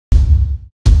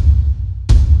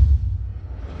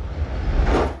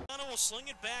sling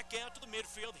it back out to the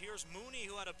midfield. Here's Mooney,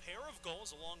 who had a pair of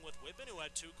goals, along with Whippen, who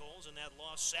had 2 goals in that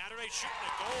loss Saturday, shooting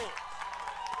a goal.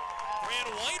 Grant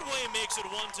Whiteway makes it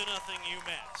 1-0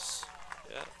 UMass.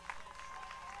 Yeah.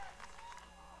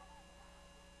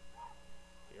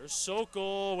 Here's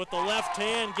Sokol with the left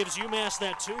hand, gives UMass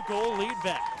that 2-goal lead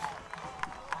back.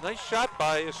 Nice shot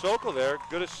by Sokol there.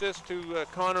 Good assist to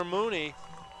Connor Mooney.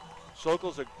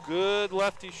 Sokol's a good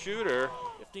lefty shooter.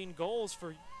 15 goals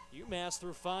for UMass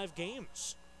through 5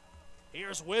 games.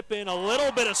 Here's Whippen, a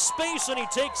little bit of space, and he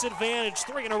takes advantage.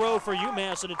 3 in a row for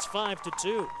UMass, and it's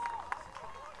 5-2.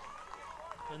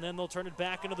 And then they'll turn it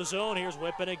back into the zone. Here's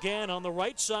Whippen again on the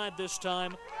right side this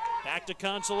time. Back to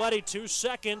Consoletti, 2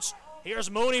 seconds.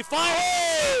 Here's Mooney, fire!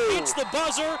 Beats the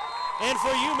buzzer, and for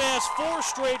UMass, 4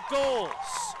 straight goals.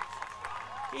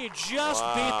 He just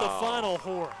beat the final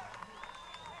horn.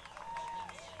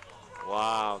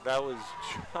 Wow, that was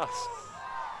just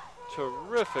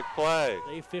terrific play.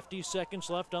 50 seconds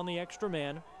left on the extra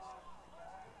man.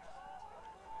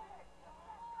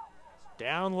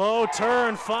 Down low,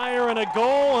 turn, fire, and a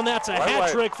goal, and that's a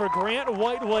hat trick for Grant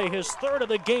Whiteway, his 3rd of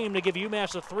the game to give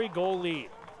UMass a 3-goal lead.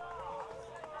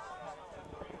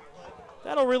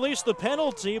 That'll release the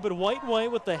penalty, but Whiteway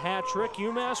with the hat trick.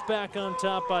 UMass back on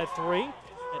top by 3. And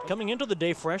coming into the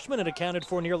day, freshman had accounted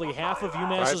for nearly half of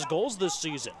UMass's goals this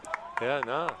season. Yeah,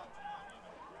 no.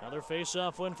 Another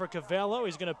face-off win for Cavello.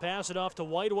 He's going to pass it off to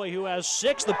Whiteway, who has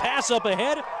 6. The pass up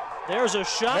ahead. There's a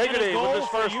shot and a goal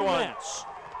for UMass.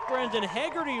 Brendan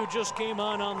Hegarty, who just came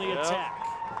on the attack.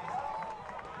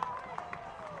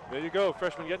 There you go,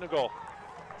 freshman getting a goal.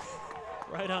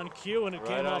 Right on cue, and it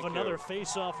came off another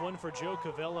face-off win for Joe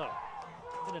Cavello.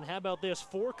 And how about this?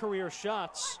 4 career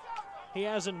shots. He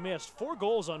hasn't missed. 4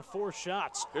 goals on 4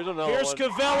 shots. Here's another Here's one.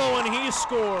 Cavello, and he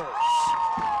scores.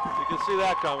 You can see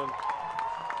that coming.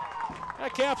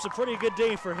 That caps a pretty good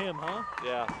day for him, huh?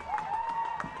 Yeah.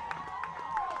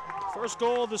 First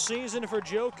goal of the season for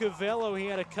Joe Cavello. He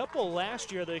had a couple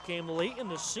last year that came late in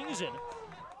the season.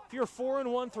 If you're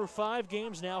 4-1 through 5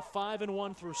 games, now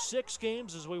 5-1 through 6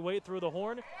 games as we wait through the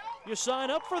horn, you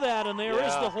sign up for that, and there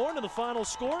is the horn and the final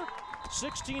score.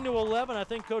 16-11. I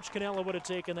think Coach Cannella would have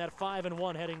taken that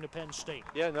 5-1 heading to Penn State.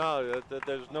 Yeah, no,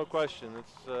 there's no question.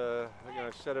 It's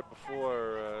I've said it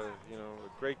before. A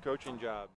great coaching job.